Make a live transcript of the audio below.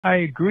I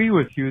agree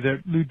with you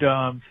that Lou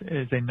Dobbs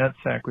is a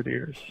nutsack with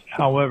ears.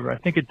 However, I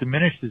think it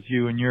diminishes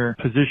you in your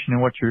position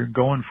and what you're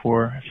going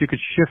for. If you could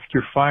shift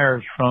your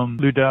fires from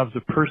Lou Dobbs, the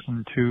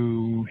person,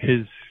 to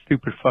his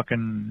stupid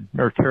fucking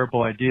or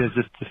terrible ideas,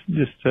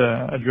 just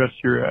address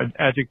your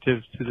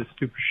adjectives to the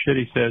stupid shit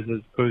he says as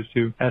opposed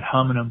to ad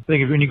hominem. I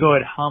think when you go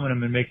ad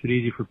hominem, it makes it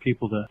easy for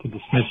people to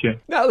dismiss you.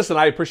 Now, listen,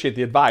 I appreciate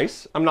the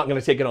advice. I'm not going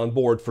to take it on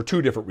board for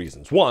two different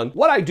reasons. One,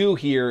 what I do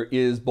here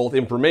is both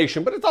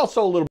information, but it's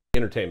also a little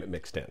entertainment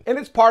mixed in. And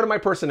it's part of my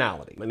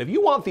personality. And if you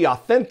want the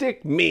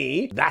authentic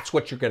me, that's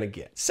what you're gonna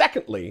get.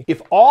 Secondly,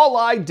 if all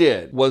I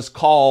did was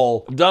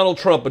call Donald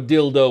Trump a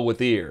dildo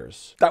with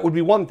ears, that would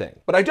be one thing.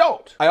 But I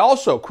don't. I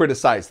also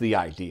criticize the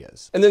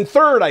ideas. And then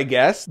third, I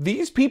guess,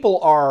 these people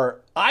are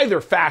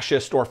either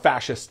fascist or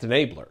fascist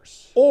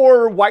enablers,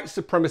 or white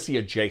supremacy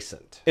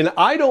adjacent. And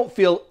I don't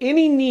feel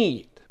any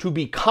need to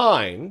be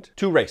kind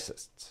to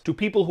racists, to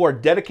people who are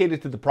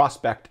dedicated to the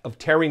prospect of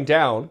tearing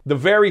down the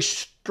very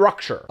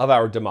structure of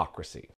our democracy.